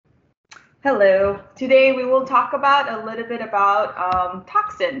Hello. Today we will talk about a little bit about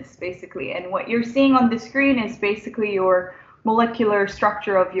toxins, basically. And what you're seeing on the screen is basically your molecular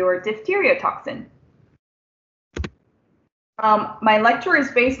structure of your diphtheria toxin. My lecture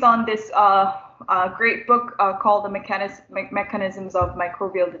is based on this great book called The Mechanisms of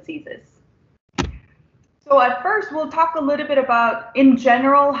Microbial Diseases. So at first, we'll talk a little bit about, in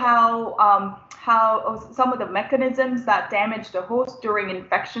general, how some of the mechanisms that damage the host during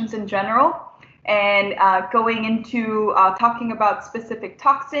infections in general, and going into talking about specific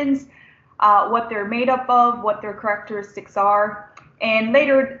toxins, what they're made up of, what their characteristics are, and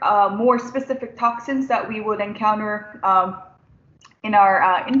later more specific toxins that we would encounter in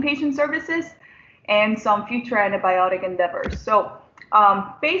our inpatient services, and some future antibiotic endeavors. So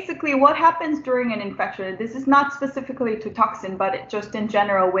basically what happens during an infection, this is not specifically to toxin, but just in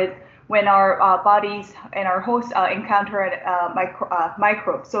general with when our bodies and our hosts encounter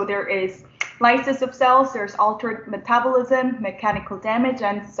microbes. So there is lysis of cells, there's altered metabolism, mechanical damage,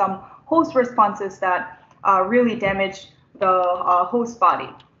 and some host responses that really damage the host body.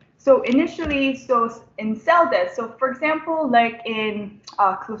 So initially, so in cell death, so for example, like in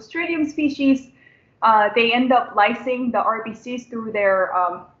Clostridium species, they end up lysing the RBCs through their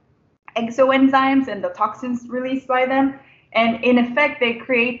exoenzymes and the toxins released by them. And in effect, they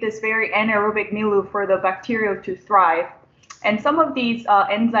create this very anaerobic milieu for the bacteria to thrive. And some of these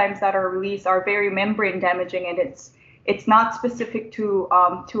enzymes that are released are very membrane damaging, and it's not specific to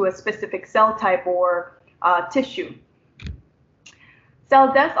a specific cell type or tissue.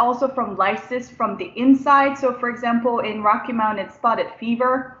 Cell death also from lysis from the inside. So for example, in Rocky Mountain spotted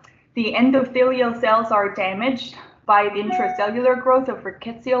fever, the endothelial cells are damaged by the intracellular growth of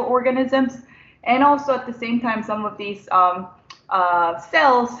rickettsial organisms. And also at the same time, some of these cells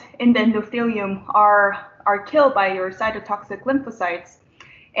in the endothelium are killed by your cytotoxic lymphocytes.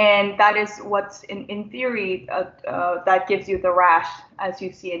 And that is what's in theory that gives you the rash, as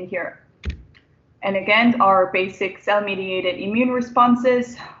you see in here. And again, our basic cell-mediated immune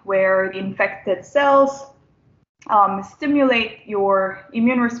responses, where the infected cells stimulate your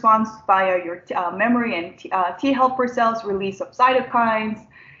immune response via your memory and T helper cells, release of cytokines,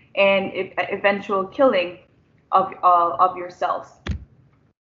 and eventual killing of your cells.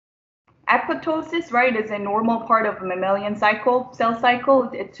 Apoptosis, right, is a normal part of a mammalian cell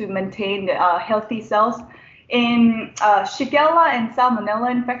cycle to maintain healthy cells. In Shigella and Salmonella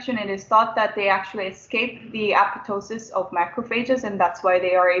infection, it is thought that they actually escape the apoptosis of macrophages, and that's why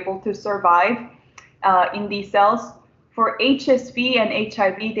they are able to survive in these cells. For HSV and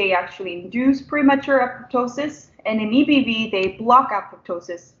HIV, they actually induce premature apoptosis, and in EBV, they block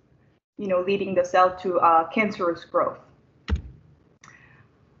apoptosis, leading the cell to cancerous growth.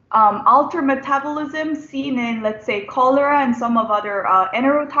 Altered metabolism seen in, let's say, cholera and some of other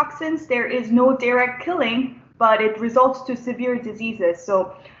enterotoxins, there is no direct killing, but it results to severe diseases.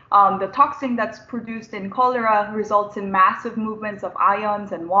 So the toxin that's produced in cholera results in massive movements of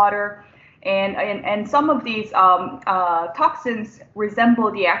ions and water. And some of these toxins resemble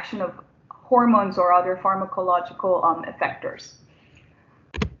the action of hormones or other pharmacological effectors.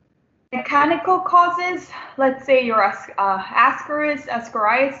 Mechanical causes, let's say your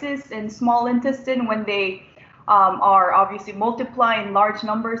ascariasis in small intestine, when they are obviously multiply in large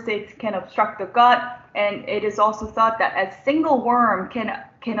numbers, they can obstruct the gut. And it is also thought that a single worm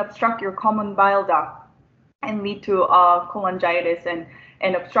can obstruct your common bile duct and lead to cholangitis and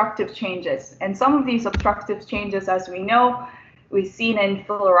obstructive changes. And some of these obstructive changes, as we know, we've seen in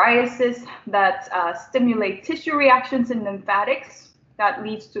filariasis that stimulate tissue reactions in lymphatics that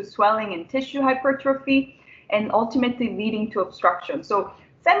leads to swelling and tissue hypertrophy and ultimately leading to obstruction. So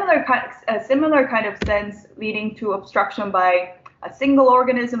similar kind of sense leading to obstruction by a single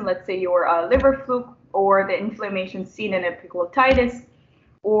organism, let's say your liver fluke, or the inflammation seen in epiglottitis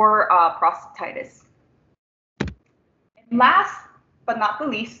or prostatitis. And last but not the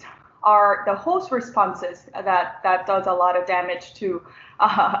least are the host responses that does a lot of damage to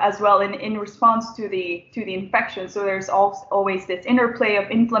as well in response to the infection. So there's always this interplay of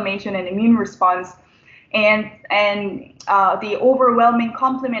inflammation and immune response, and the overwhelming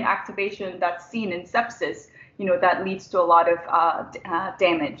complement activation that's seen in sepsis, that leads to a lot of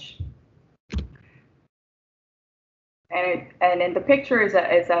damage. And in the picture is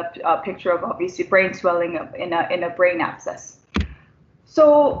a picture of obviously brain swelling in a brain abscess.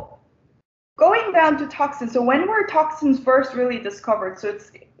 So going down to toxins, so when were toxins first really discovered? So it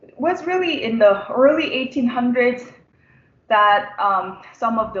was really in the early 1800s that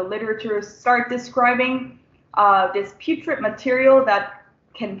some of the literatures start describing this putrid material that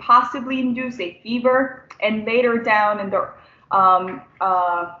can possibly induce a fever, and later down in the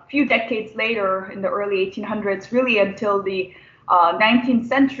a few decades later, in the early 1800s, really until the 19th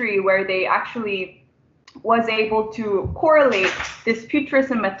century, where they actually was able to correlate this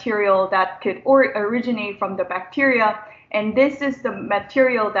putrescent material that could originate from the bacteria, and this is the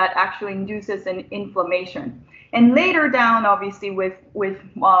material that actually induces an inflammation. And later down, obviously, with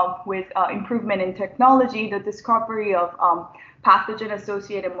improvement in technology, the discovery of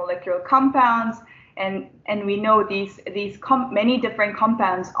pathogen-associated molecular compounds, and we know many different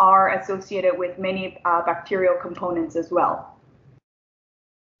compounds are associated with many bacterial components as well.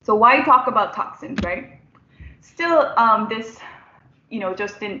 So why talk about toxins, right? Still, this,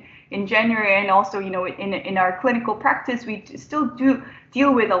 just in January, and also, in our clinical practice, we still do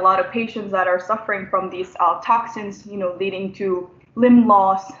deal with a lot of patients that are suffering from these toxins, leading to limb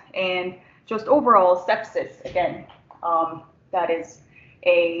loss and just overall sepsis. Again, that is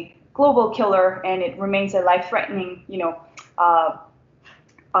a global killer, and it remains a life-threatening,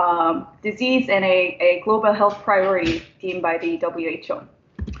 disease and a global health priority deemed by the WHO.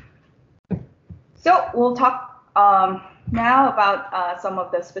 So we'll talk now about some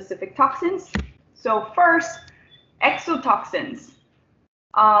of the specific toxins. So first, exotoxins.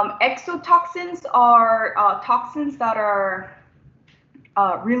 Exotoxins are toxins that are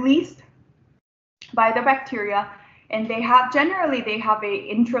released by the bacteria, and generally they have a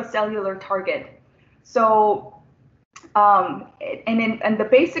intracellular target. So and the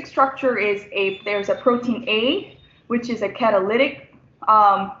basic structure is there's a protein A, which is a catalytic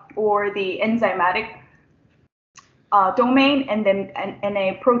or the enzymatic domain, and then and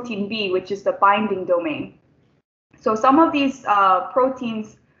a protein B, which is the binding domain. So some of these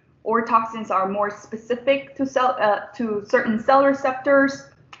proteins or toxins are more specific to certain cell receptors.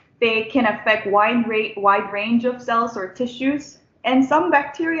 They can affect wide range of cells or tissues, and some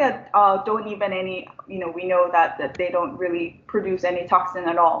bacteria don't even we know that they don't really produce any toxin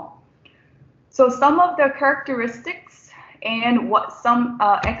at all. So some of the characteristics and what some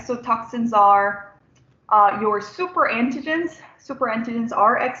exotoxins are. Your superantigens. Superantigens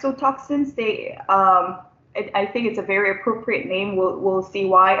are exotoxins. They, I think it's a very appropriate name. We'll see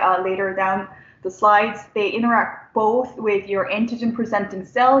why later down the slides. They interact both with your antigen-presenting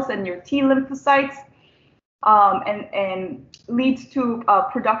cells and your T lymphocytes, and leads to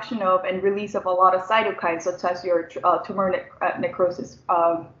production of and release of a lot of cytokines, such as your tumor necrosis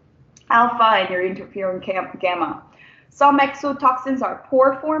alpha and your interferon gamma. Some exotoxins are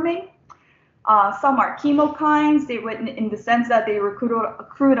pore-forming. Some are chemokines, in the sense that they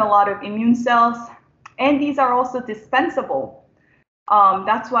recruit a lot of immune cells, and these are also dispensable.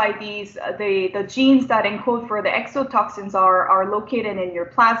 That's why the genes that encode for the exotoxins are located in your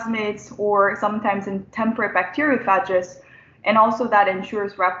plasmids or sometimes in temperate bacteriophages, and also that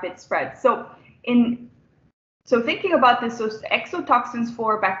ensures rapid spread. So thinking about this, those exotoxins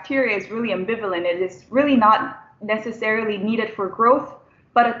for bacteria is really ambivalent. It is really not necessarily needed for growth,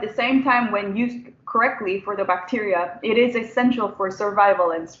 but at the same time, when used correctly for the bacteria, it is essential for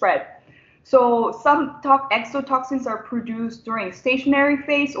survival and spread. So some exotoxins are produced during stationary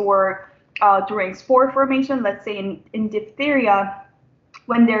phase or during spore formation. Let's say in diphtheria,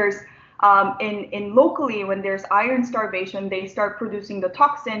 when there's locally when there's iron starvation, they start producing the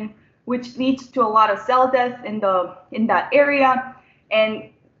toxin, which leads to a lot of cell death in that area,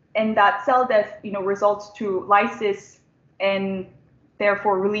 and that cell death results to lysis and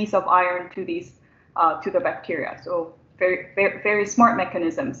therefore release of iron to the bacteria. So very, very, very smart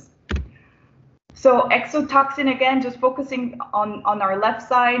mechanisms. So exotoxin, again, just focusing on our left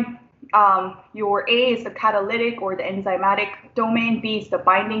side, your A is the catalytic or the enzymatic domain, B is the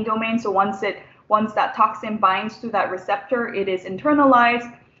binding domain. So once that toxin binds to that receptor, it is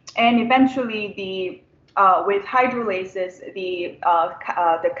internalized, and eventually with hydrolysis, the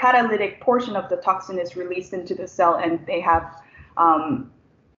catalytic portion of the toxin is released into the cell, and they have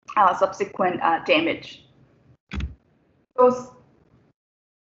subsequent damage. Those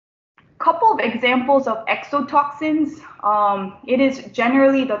couple of examples of exotoxins. It is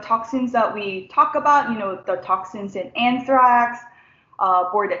generally the toxins that we talk about, the toxins in anthrax,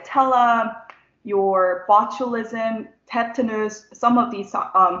 Bordetella, your botulism, tetanus. Some of these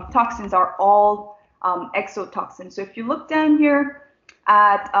toxins are all exotoxins. So if you look down here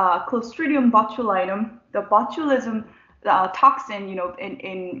at Clostridium botulinum, the botulism toxin,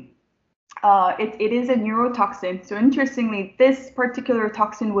 it is a neurotoxin. So interestingly, this particular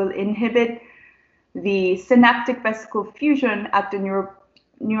toxin will inhibit the synaptic vesicle fusion at the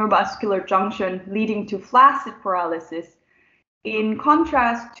neurovascular junction, leading to flaccid paralysis. In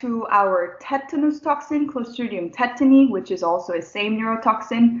contrast to our tetanus toxin, Clostridium tetani, which is also a same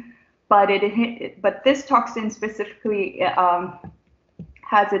neurotoxin, but this toxin specifically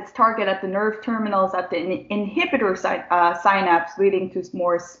has its target at the nerve terminals at the inhibitor synapse, leading to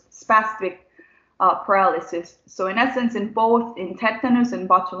more spastic paralysis. So in essence, in tetanus and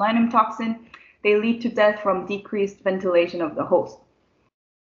botulinum toxin, they lead to death from decreased ventilation of the host.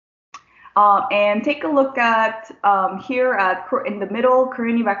 And take a look at here in the middle,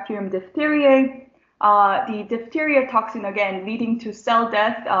 Corynebacterium diphtheriae. The diphtheria toxin, again, leading to cell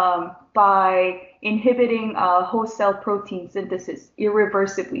death by inhibiting host cell protein synthesis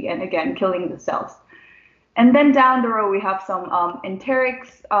irreversibly, and again, killing the cells. And then down the row, we have some enteric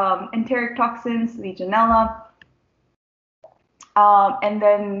toxins, Legionella. And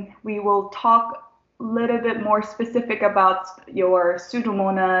then we will talk a little bit more specific about your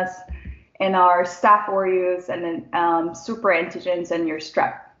Pseudomonas and our Staph aureus, and then superantigens and your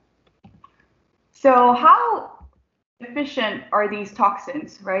strep. So how efficient are these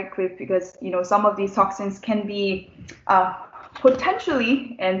toxins, right? Because some of these toxins can be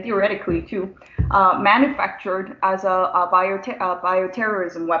potentially and theoretically too manufactured as a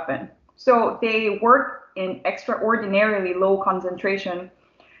bioterrorism weapon. So they work in extraordinarily low concentration,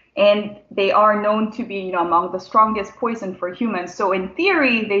 and they are known to be among the strongest poison for humans. So in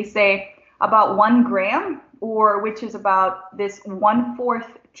theory, they say about 1 gram, or which is about this 1/4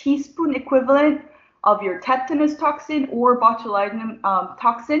 teaspoon equivalent of your tetanus toxin or botulinum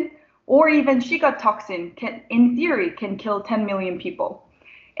toxin, or even Shiga toxin, in theory, can kill 10 million people.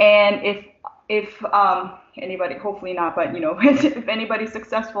 And if anybody, hopefully not, but if anybody's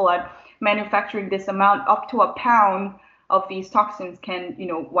successful at manufacturing this amount, up to 1 pound of these toxins can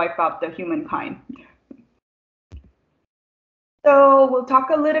wipe out the humankind. So we'll talk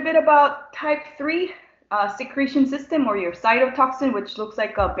a little bit about type 3 secretion system, or your cytotoxin, which looks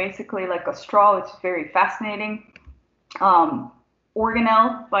like basically like a straw. It's very fascinating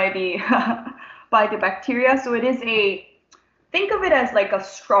organelle by the by the bacteria. So it is think of it as like a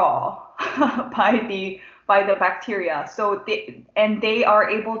straw by the bacteria. So they are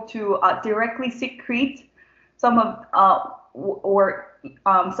able to directly secrete some of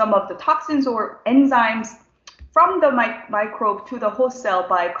some of the toxins or enzymes from the microbe to the host cell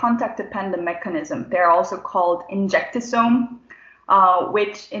by contact-dependent mechanism. They're also called injectosome,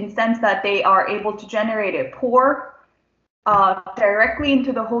 which in the sense that they are able to generate a pore directly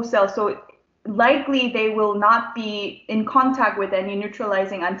into the host cell. So likely they will not be in contact with any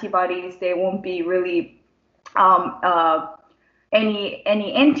neutralizing antibodies. They won't be really any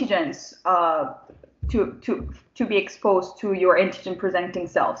antigens to be exposed to your antigen-presenting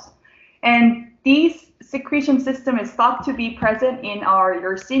cells. And these secretion system is thought to be present in our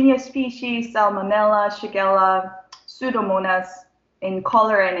Yersinia species, Salmonella, Shigella, Pseudomonas, in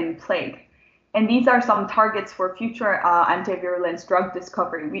cholera and in plague. And these are some targets for future antivirulence drug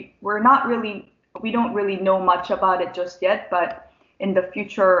discovery. We don't really know much about it just yet, but in the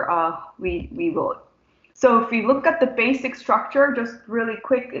future we will. So if we look at the basic structure, just really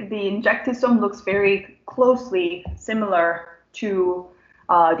quick, the injectosome looks very closely similar to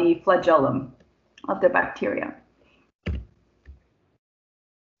the flagellum of the bacteria.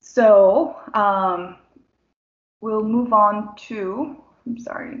 So we'll move on to, I'm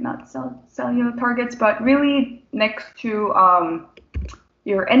sorry, not cellular targets, but really next to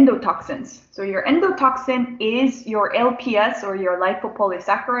your endotoxins. So your endotoxin is your LPS, or your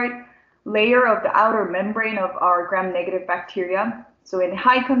lipopolysaccharide layer of the outer membrane of our gram-negative bacteria. So in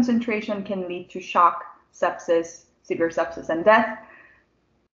high concentration can lead to shock, sepsis, severe sepsis, and death.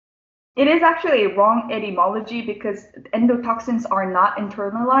 It is actually a wrong etymology, because endotoxins are not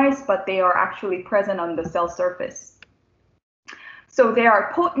internalized, but they are actually present on the cell surface. So they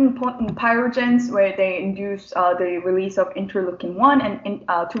are potent pyrogens, where they induce the release of interleukin-1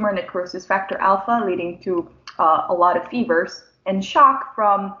 and tumor necrosis factor alpha, leading to a lot of fevers, and shock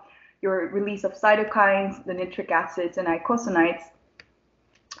from your release of cytokines, the nitric acids and eicosanoids,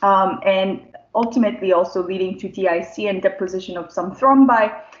 and ultimately also leading to DIC and deposition of some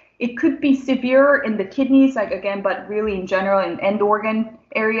thrombi. It could be severe in the kidneys, but really in general in end organ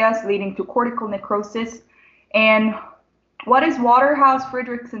areas, leading to cortical necrosis. And what is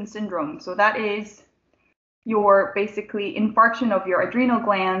Waterhouse-Friderichsen syndrome? So that is your basically infarction of your adrenal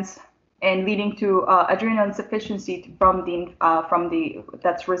glands and leading to adrenal insufficiency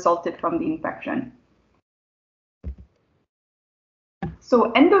that's resulted from the infection.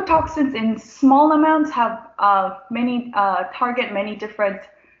 So endotoxins in small amounts have target many different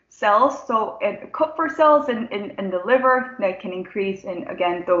cells. So Kupffer cells in the liver that can increase in,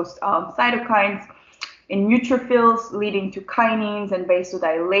 again, those cytokines, in neutrophils leading to kinins and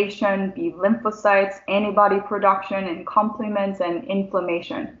vasodilation, B lymphocytes, antibody production, and complements and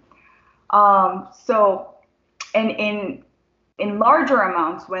inflammation. So, and in larger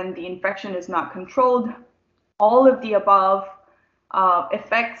amounts, when the infection is not controlled, all of the above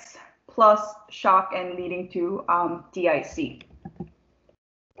effects plus shock and leading to DIC.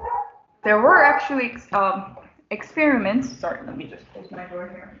 There were actually experiments. Sorry, let me just close my door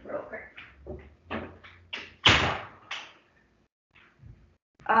here real quick.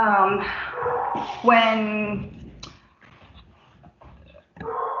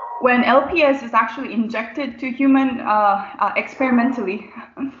 When LPS is actually injected to human experimentally,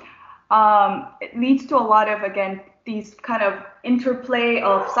 it leads to a lot of, again, these kind of interplay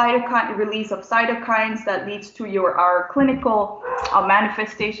of cytokine release of cytokines that leads to our clinical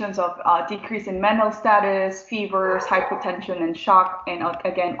manifestations of decrease in mental status, fevers, hypotension, and shock, and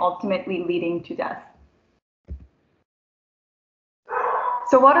again, ultimately leading to death.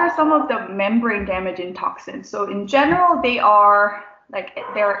 So what are some of the membrane damaging toxins? So in general, they are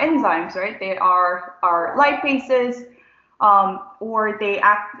enzymes, right? They are lipases, or they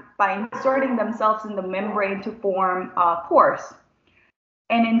act by inserting themselves in the membrane to form pores.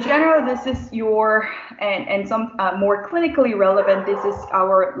 And in general, this is and some more clinically relevant, this is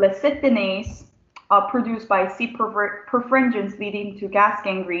our lecithinase produced by C. perfringens leading to gas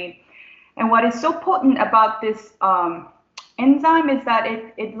gangrene. And what is so potent about this enzyme is that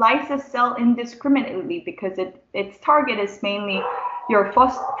it lyses cell indiscriminately, because its target is mainly your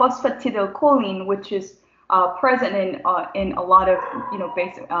phosphatidylcholine, which is present in a lot of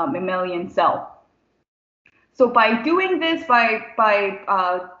basic mammalian cell. So by doing this, by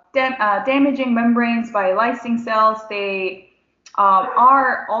damaging membranes, by lysing cells, they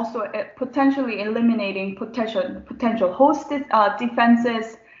are also potentially eliminating potential host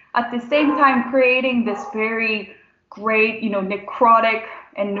defenses. At the same time, creating this very great, necrotic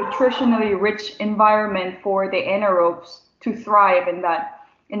and nutritionally rich environment for the anaerobes to thrive in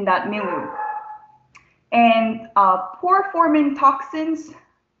that milieu. And pore-forming toxins,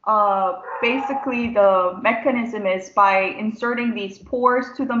 basically the mechanism is by inserting these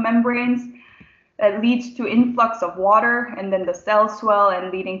pores to the membranes, that leads to influx of water, and then the cells swell and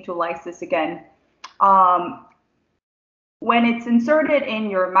leading to lysis again. When it's inserted in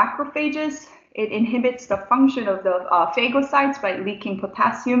your macrophages, it inhibits the function of the phagocytes by leaking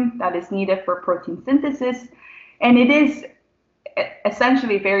potassium that is needed for protein synthesis. And it is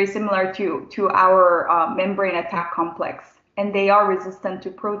essentially very similar to our membrane attack complex. And they are resistant to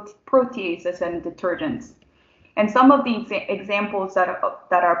proteases and detergents. And some of the examples that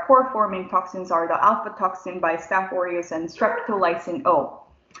are pore-forming toxins are the alpha toxin by Staph aureus and streptolysin O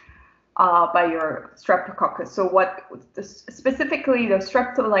by your Streptococcus. So specifically the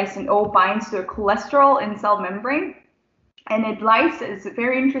streptolysin O binds to cholesterol in cell membrane, and it lyses,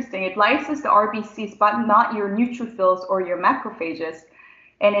 very interesting, it lyses the RBCs, but not your neutrophils or your macrophages.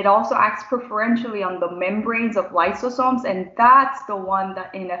 And it also acts preferentially on the membranes of lysosomes, and that's the one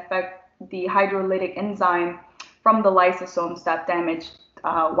that in effect the hydrolytic enzyme from the lysosomes that damage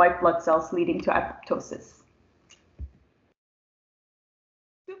white blood cells, leading to apoptosis.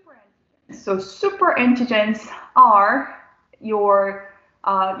 So superantigens are your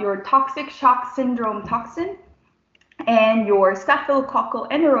toxic shock syndrome toxin and your staphylococcal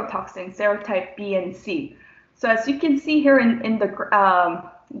enterotoxin, serotype B and C. So as you can see here in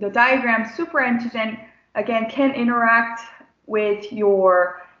the diagram, superantigen again can interact with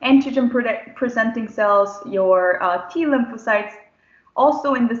your antigen presenting cells, your T lymphocytes,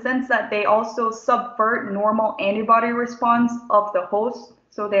 also in the sense that they also subvert normal antibody response of the host.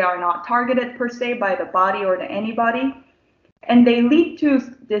 So they are not targeted per se by the body or the antibody. And they lead to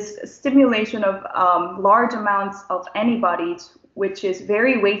this stimulation of large amounts of antibodies, which is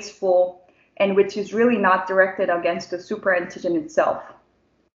very wasteful and which is really not directed against the superantigen itself.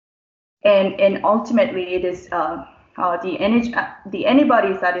 And ultimately, it is the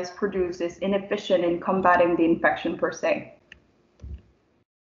antibodies that is produced is inefficient in combating the infection per se.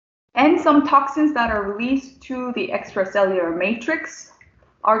 And some toxins that are released to the extracellular matrix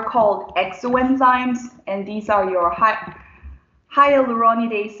are called exoenzymes, and these are your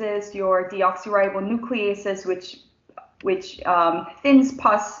hyaluronidases, your deoxyribonucleases, which thins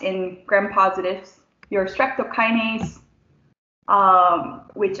pus in gram-positives, your streptokinase,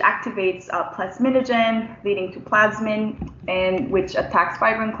 which activates plasminogen, leading to plasmin, and which attacks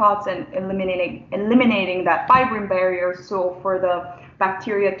fibrin clots and eliminating that fibrin barrier, so for the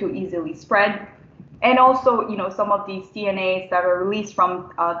bacteria to easily spread. And also, some of these DNAs that are released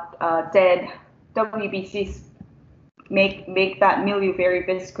from dead WBCs make that milieu very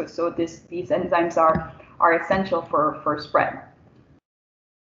viscous. So these enzymes are essential for spread.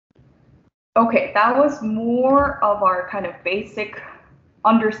 Okay, that was more of our kind of basic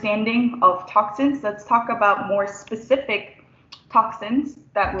understanding of toxins, let's talk about more specific toxins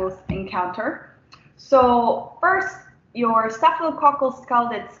that we'll encounter. So first, your staphylococcal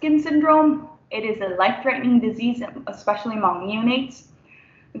scalded skin syndrome. It is a life-threatening disease, especially among neonates.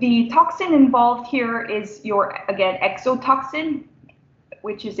 The toxin involved here is your, again, exotoxin,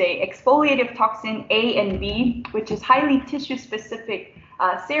 which is a exfoliative toxin A and B, which is highly tissue-specific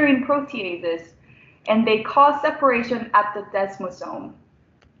serine proteases, and they cause separation at the desmosome.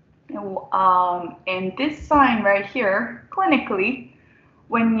 And this sign right here, clinically,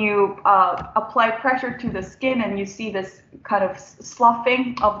 when you apply pressure to the skin and you see this kind of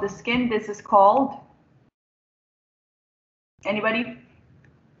sloughing of the skin, this is called, anybody?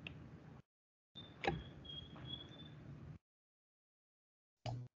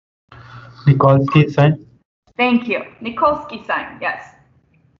 Nikolsky sign. Thank you, Nikolsky sign. Yes.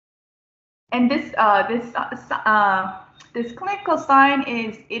 And this this clinical sign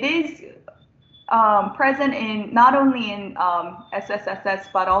is present in not only in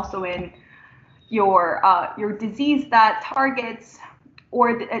SSSS but also in your disease that targets,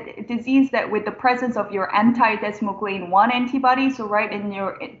 or the disease that with the presence of your anti-desmoglein 1 antibody. So right in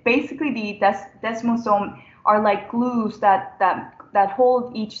your, basically the desmosome are like glues that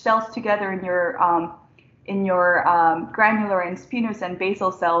hold each cells together in your granular and spinous and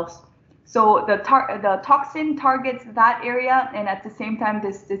basal cells. So the toxin targets that area, and at the same time,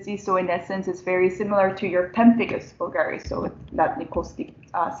 this disease, so in essence, is very similar to your pemphigus vulgaris. So that Nikolsky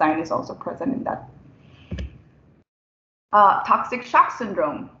sign is also present in that. Toxic shock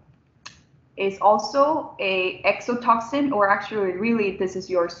syndrome is also a exotoxin, or actually, really, this is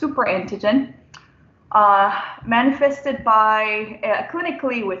your super antigen. Manifested by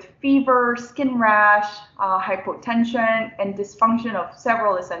clinically with fever, skin rash, hypotension, and dysfunction of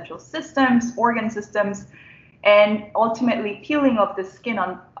several essential systems, organ systems, and ultimately peeling of the skin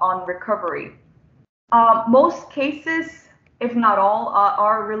on recovery. Most cases, if not all,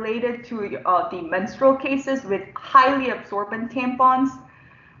 are related to the menstrual cases with highly absorbent tampons.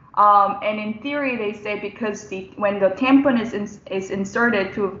 And in theory, they say because when the tampon is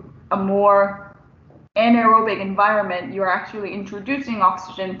inserted to a more anaerobic environment, you're actually introducing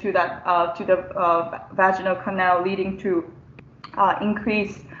oxygen to that to the vaginal canal, leading to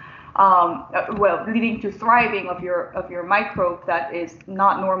leading to thriving of your microbe that is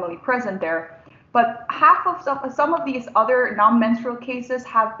not normally present there. But half of some of these other non-menstrual cases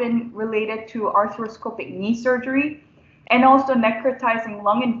have been related to arthroscopic knee surgery and also necrotizing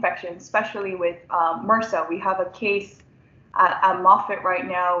lung infection, especially with MRSA. We have a case at Moffitt right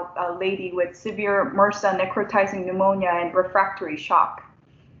now, a lady with severe MRSA, necrotizing pneumonia, and refractory shock.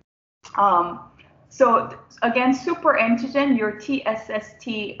 So again, super antigen, your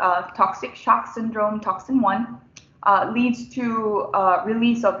TSST toxic shock syndrome, toxin 1, leads to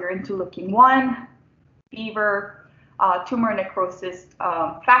release of your interleukin 1, fever, tumor necrosis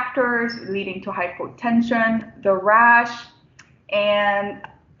factors leading to hypotension, the rash, and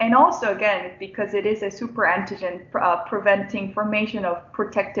also, again, because it is a super antigen, preventing formation of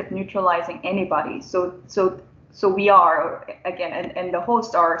protective neutralizing antibodies. So we are, again, and the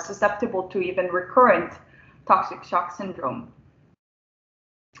hosts are susceptible to even recurrent toxic shock syndrome.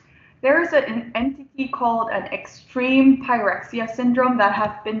 There is an entity called an extreme pyrexia syndrome that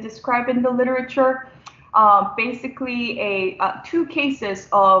have been described in the literature. Basically, two cases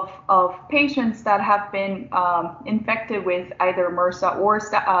of patients that have been infected with either MRSA or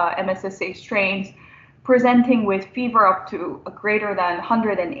MSSA strains, presenting with fever up to greater than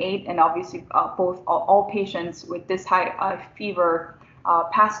 108, and obviously all patients with this high fever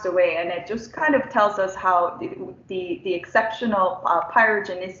passed away. And it just kind of tells us how the exceptional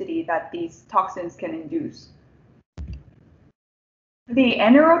pyrogenicity that these toxins can induce. The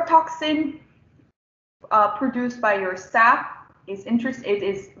anaerotoxin produced by your staph it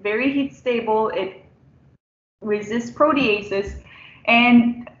is very heat stable. It resists proteases,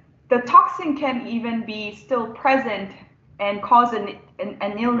 and the toxin can even be still present and cause an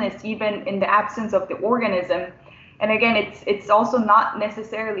illness even in the absence of the organism. And again, it's also not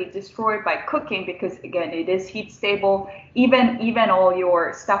necessarily destroyed by cooking, because again, it is heat stable. Even all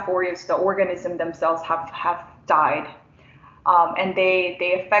your Staph aureus, the organism themselves, have died. And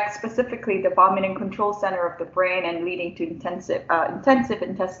they affect specifically the vomiting control center of the brain and leading to intensive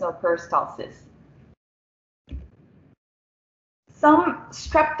intestinal peristalsis. Some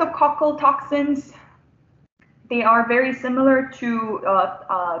streptococcal toxins, they are very similar to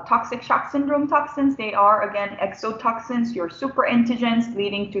toxic shock syndrome toxins. They are, again, exotoxins, your super antigens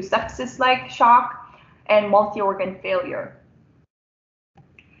leading to sepsis-like shock and multi-organ failure.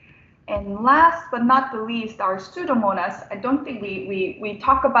 And last but not the least are Pseudomonas. I don't think we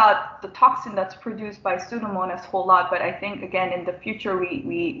talk about the toxin that's produced by Pseudomonas a whole lot, but I think, again, in the future,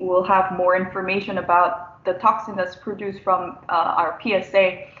 we will have more information about the toxin that's produced from our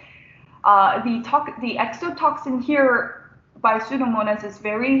PSA. The exotoxin here by Pseudomonas is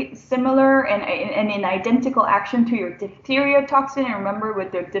very similar and in identical action to your diphtheria toxin. And remember,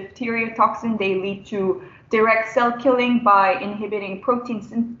 with the diphtheria toxin, they lead to direct cell killing by inhibiting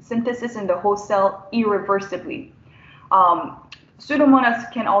protein synthesis in the host cell irreversibly.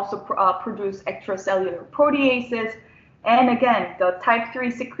 Pseudomonas can also produce extracellular proteases. And again, the type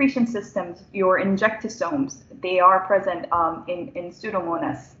 3 secretion systems, your injectosomes, they are present in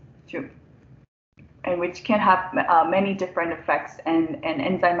Pseudomonas too, and which can have many different effects and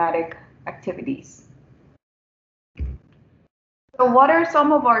enzymatic activities. So what are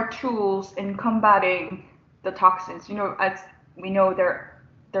some of our tools in combating the toxins? As we know, they're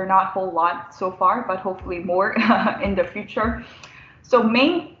not a whole lot so far, but hopefully more in the future. So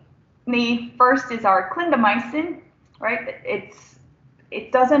mainly, first is our clindamycin, right?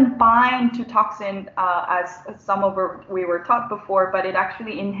 It doesn't bind to toxin as some of we were taught before, but it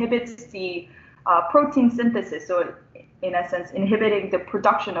actually inhibits the protein synthesis. So in essence, inhibiting the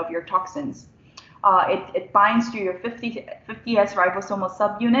production of your toxins. It binds to your 50S ribosomal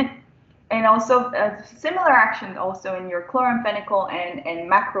subunit, and also a similar action also in your chloramphenicol and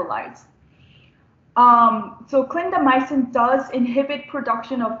macrolides. So clindamycin does inhibit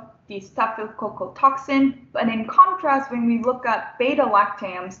production of the staphylococcal toxin, but in contrast, when we look at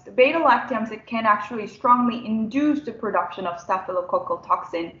beta-lactams, it can actually strongly induce the production of staphylococcal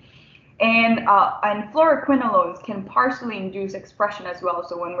toxin. And fluoroquinolones can partially induce expression as well.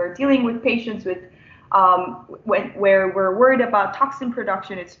 So when we're dealing with patients with where we're worried about toxin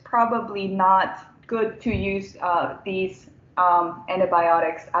production, it's probably not good to use these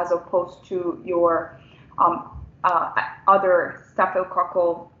antibiotics as opposed to your other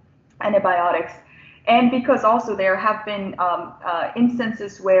staphylococcal antibiotics. And because also there have been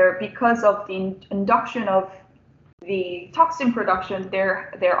instances where, because of the induction of the toxin production,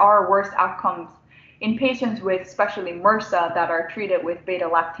 there are worse outcomes in patients with especially MRSA that are treated with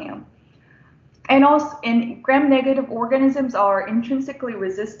beta-lactam. And also, in gram-negative organisms are intrinsically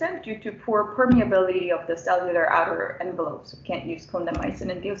resistant due to poor permeability of the cellular outer envelope. So can't use clindamycin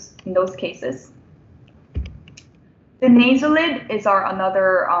in those cases. Linezolid is our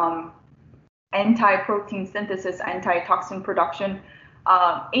another anti-protein synthesis, anti-toxin production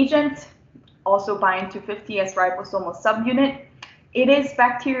agent, also bind to 50S ribosomal subunit. It is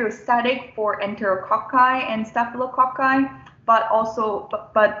bacteriostatic for enterococci and staphylococci, but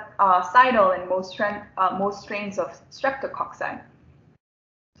cidal in most strains of streptococci.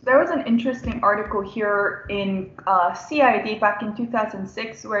 There was an interesting article here in CID back in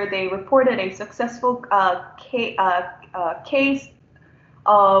 2006 where they reported a successful case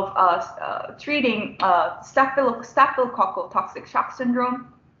of treating staphylococcal toxic shock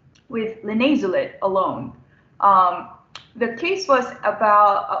syndrome with linezolid alone. The case was of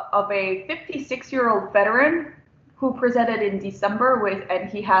a 56-year-old veteran who presented in December and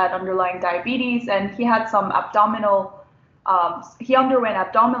he had underlying diabetes, and he had some he underwent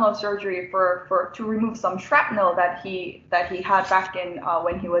abdominal surgery to remove some shrapnel that he had back in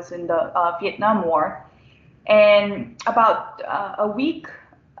when he was in the Vietnam War. And about a week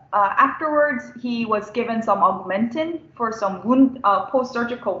afterwards, he was given some Augmentin for some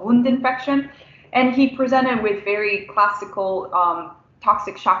post-surgical wound infection, and he presented with very classical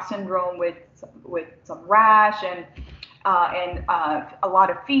toxic shock syndrome with some rash and a lot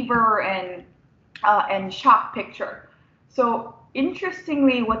of fever and shock picture. So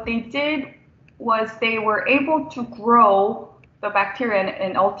interestingly, what they did was they were able to grow the bacteria,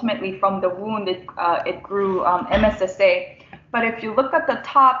 and ultimately from the wound it grew MSSA. But if you look at the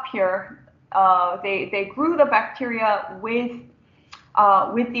top here, they grew the bacteria with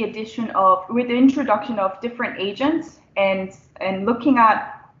the introduction of different agents, and looking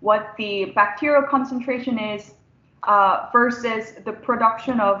at what the bacterial concentration is versus the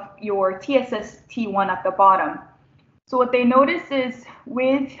production of your TSST1 at the bottom. So what they notice is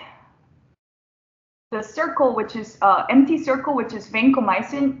with the circle, which is empty circle, which is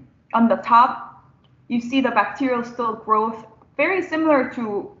vancomycin on the top, you see the bacterial still growth, very similar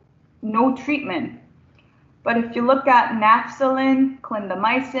to no treatment. But if you look at nafcillin,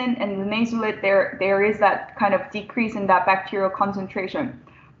 clindamycin, and linezolid, there is that kind of decrease in that bacterial concentration.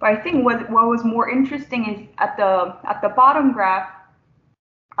 But I think what was more interesting is at the bottom graph,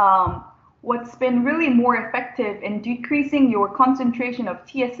 what's been really more effective in decreasing your concentration of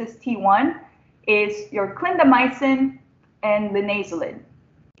TSST1 is your clindamycin and linezolid.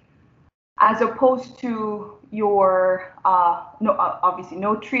 as opposed to your obviously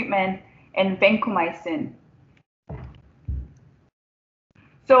no treatment and vancomycin.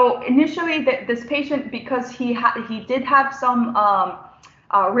 So initially, this patient, because he did have some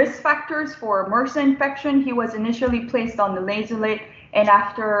risk factors for MRSA infection, he was initially placed on the linezolid, and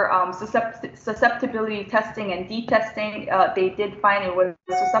after susceptibility testing and detesting, they did find it was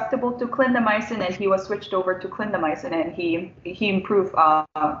susceptible to clindamycin, and he was switched over to clindamycin, and he improved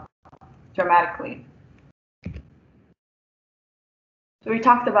dramatically. So we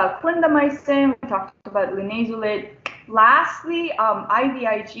talked about clindamycin, we talked about linezolid. Lastly,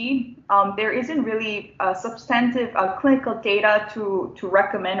 IVIG, there isn't really substantive clinical data to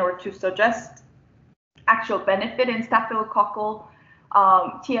recommend or to suggest actual benefit in staphylococcal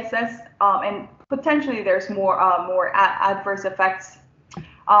TSS, and potentially there's more adverse effects.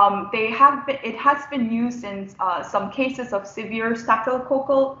 It has been used in some cases of severe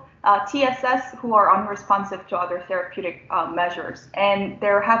staphylococcal TSS who are unresponsive to other therapeutic measures. And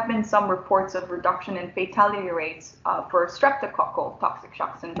there have been some reports of reduction in fatality rates for streptococcal toxic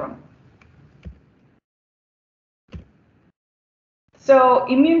shock syndrome. So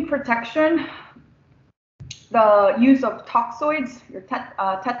immune protection, the use of toxoids, your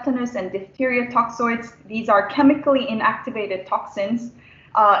tetanus and diphtheria toxoids, these are chemically inactivated toxins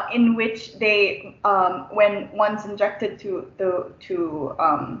in which they, when one's injected to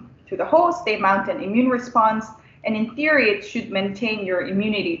the host, they mount an immune response, and in theory, it should maintain your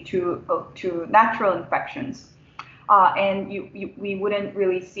immunity to natural infections. And we wouldn't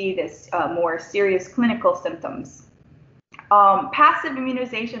really see this more serious clinical symptoms. Passive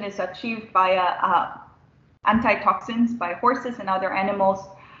immunization is achieved via antitoxins by horses and other animals.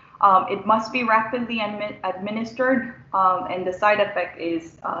 It must be rapidly administered, and the side effect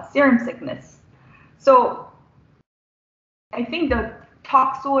is serum sickness. So I think the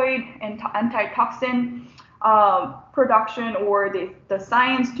toxoid and antitoxin production, or the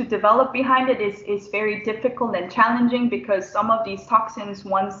science to develop behind it, is very difficult and challenging, because some of these toxins,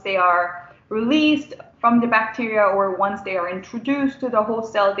 once they are released from the bacteria or once they are introduced to the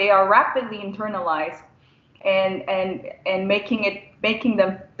host cell, they are rapidly internalized and making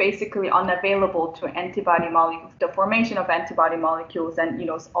them basically unavailable to antibody molecules, the formation of antibody molecules, and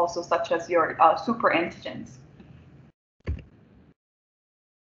also such as your super antigens.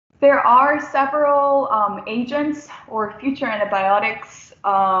 There are several agents or future antibiotics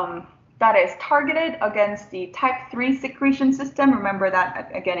that is targeted against the type 3 secretion system. Remember that,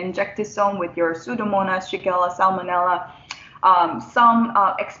 again, injectisone with your Pseudomonas, Shigella, Salmonella, some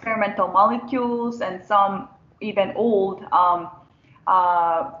experimental molecules, and some even old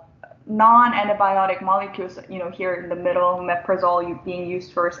non-antibiotic molecules, here in the middle, Meprazole being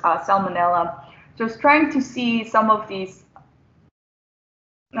used for Salmonella. Just trying to see some of these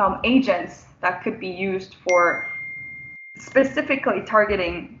agents that could be used for specifically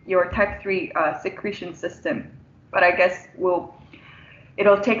targeting your type 3 secretion system. But I guess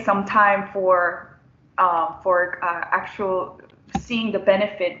it'll take some time for actual seeing the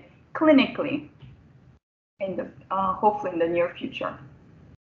benefit clinically in the hopefully in the near future.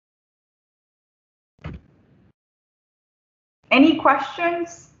 Any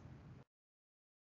questions?